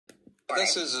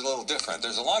This is a little different.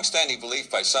 There's a long-standing belief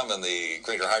by some in the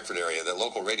greater Hartford area that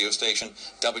local radio station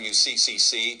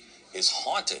WCCC is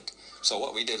haunted. So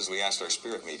what we did is we asked our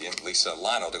spirit medium, Lisa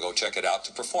Lanno, to go check it out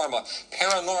to perform a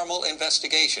paranormal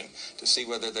investigation to see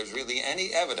whether there's really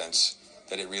any evidence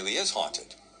that it really is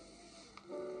haunted.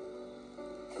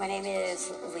 My name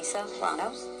is Lisa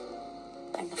Lanno.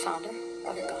 I'm the founder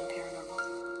of Your Gone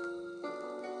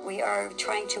Paranormal. We are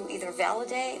trying to either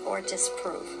validate or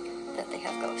disprove that they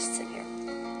have ghosts in here.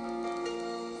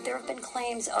 There have been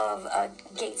claims of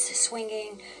gates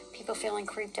swinging, people feeling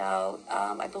creeped out.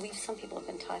 I believe some people have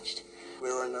been touched.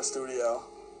 We were in the studio,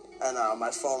 and my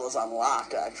phone was on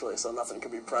lock, actually, so nothing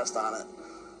could be pressed on it.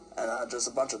 And just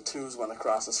a bunch of twos went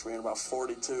across the screen, about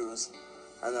 40 twos.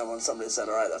 And then when somebody said,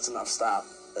 all right, that's enough, stop,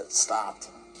 it stopped.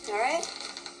 All right,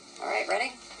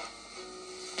 ready?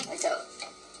 Lights out.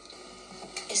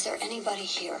 Is there anybody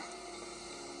here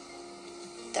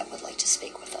that would like to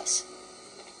speak with us?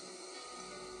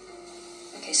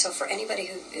 Okay, so for anybody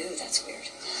who, that's weird.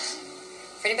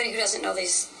 For anybody who doesn't know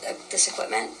this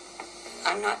equipment,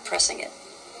 I'm not pressing it.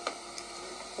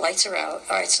 Lights are out.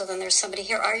 All right, so then there's somebody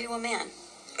here. Are you a man?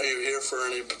 Are you here for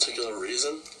any particular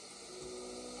reason?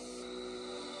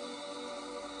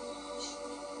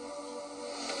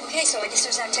 Okay, so I guess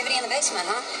there's activity in the basement,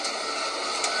 huh?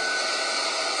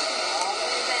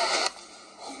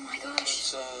 Oh my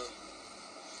gosh.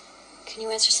 Can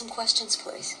you answer some questions,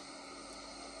 please?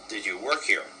 Did you work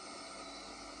here?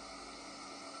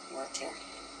 Worked here.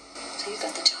 So you've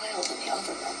got the child in the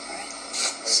other room, right?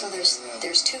 So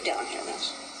there's two down here now.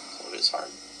 So it is hard.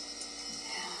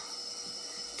 Yeah.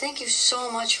 Thank you so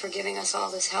much for giving us all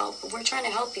this help. We're trying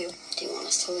to help you. Do you want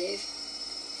us to leave?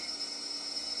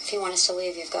 If you want us to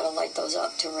leave, you've got to light those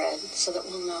up to red so that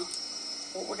we'll know.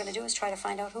 What we're going to do is try to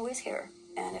find out who is here.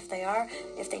 And if they are,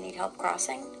 if they need help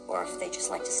crossing, or if they just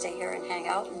like to stay here and hang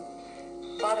out and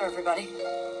bother everybody.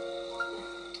 Yeah.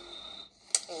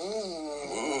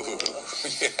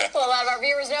 Well, a lot of our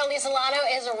viewers know Lisa Lanno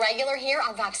is a regular here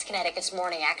on Fox Connecticut's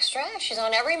Morning Extra. She's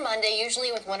on every Monday,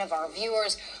 usually with one of our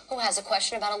viewers who has a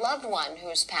question about a loved one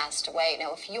who's passed away.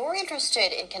 Now, if you're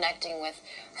interested in connecting with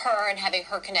her and having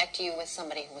her connect you with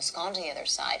somebody who has gone to the other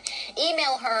side,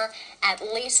 email her at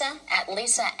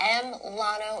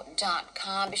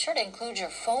lisamlano.com. Be sure to include your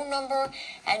phone number,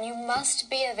 and you must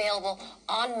be available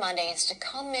on Mondays to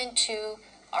come into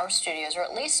our studios, or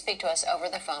at least speak to us over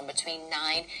the phone between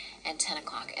 9 and 10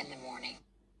 o'clock in the morning.